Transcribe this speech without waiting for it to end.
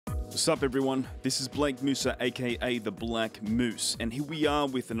What's up everyone, this is Blake Musa aka The Black Moose, and here we are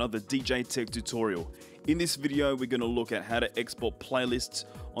with another DJ Tech tutorial. In this video we're going to look at how to export playlists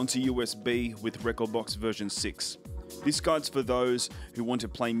onto USB with rekordbox version 6. This guide's for those who want to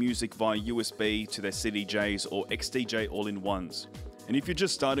play music via USB to their CDJs or XDJ all-in-ones. And if you're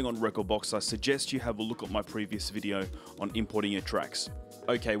just starting on rekordbox, I suggest you have a look at my previous video on importing your tracks.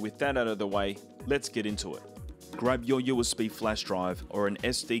 Okay, with that out of the way, let's get into it. Grab your USB flash drive or an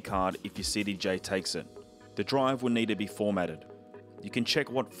SD card if your CDJ takes it. The drive will need to be formatted. You can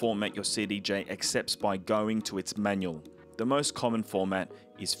check what format your CDJ accepts by going to its manual. The most common format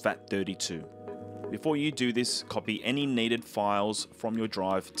is FAT32. Before you do this, copy any needed files from your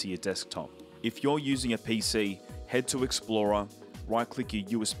drive to your desktop. If you're using a PC, head to Explorer, right-click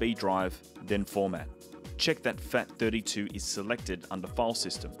your USB drive, then Format. Check that FAT32 is selected under File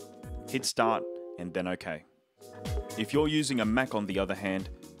System. Hit Start and then OK. If you're using a Mac on the other hand,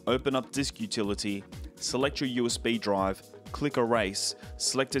 open up Disk Utility, select your USB drive, click Erase,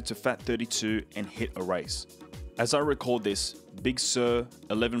 select it to FAT32 and hit Erase. As I record this, Big Sur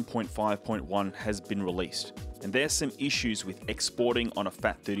 11.5.1 has been released, and there are some issues with exporting on a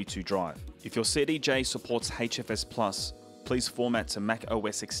FAT32 drive. If your CDJ supports HFS+, please format to Mac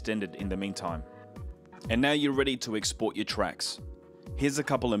OS Extended in the meantime. And now you're ready to export your tracks. Here's a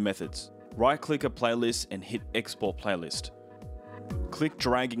couple of methods. Right-click a playlist and hit Export Playlist. Click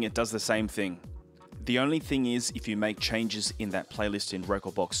dragging, it does the same thing. The only thing is, if you make changes in that playlist in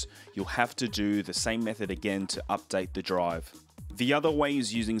rekordbox, you'll have to do the same method again to update the drive. The other way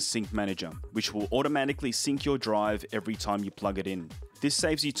is using Sync Manager, which will automatically sync your drive every time you plug it in. This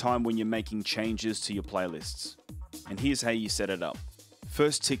saves you time when you're making changes to your playlists. And here's how you set it up.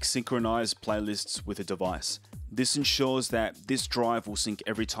 First, tick Synchronize Playlists with a device. This ensures that this drive will sync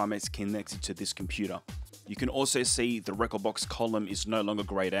every time it's connected to this computer. You can also see the rekordbox column is no longer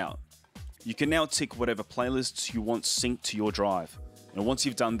grayed out. You can now tick whatever playlists you want synced to your drive. And once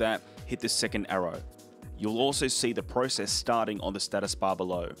you've done that, hit the second arrow. You'll also see the process starting on the status bar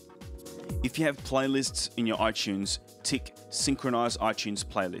below. If you have playlists in your iTunes, tick Synchronize iTunes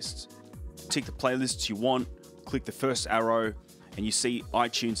Playlists. Tick the playlists you want, click the first arrow, and you see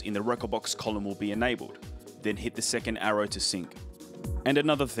iTunes in the rekordbox column will be enabled. Then hit the second arrow to sync. And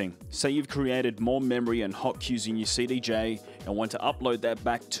another thing, say you've created more memory and hotkeys in your CDJ and want to upload that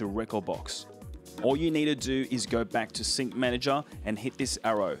back to rekordbox. All you need to do is go back to Sync Manager and hit this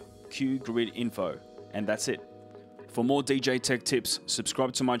arrow, Q Grid Info, and that's it. For more DJ Tech tips,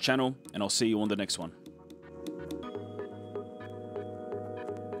 subscribe to my channel and I'll see you on the next one.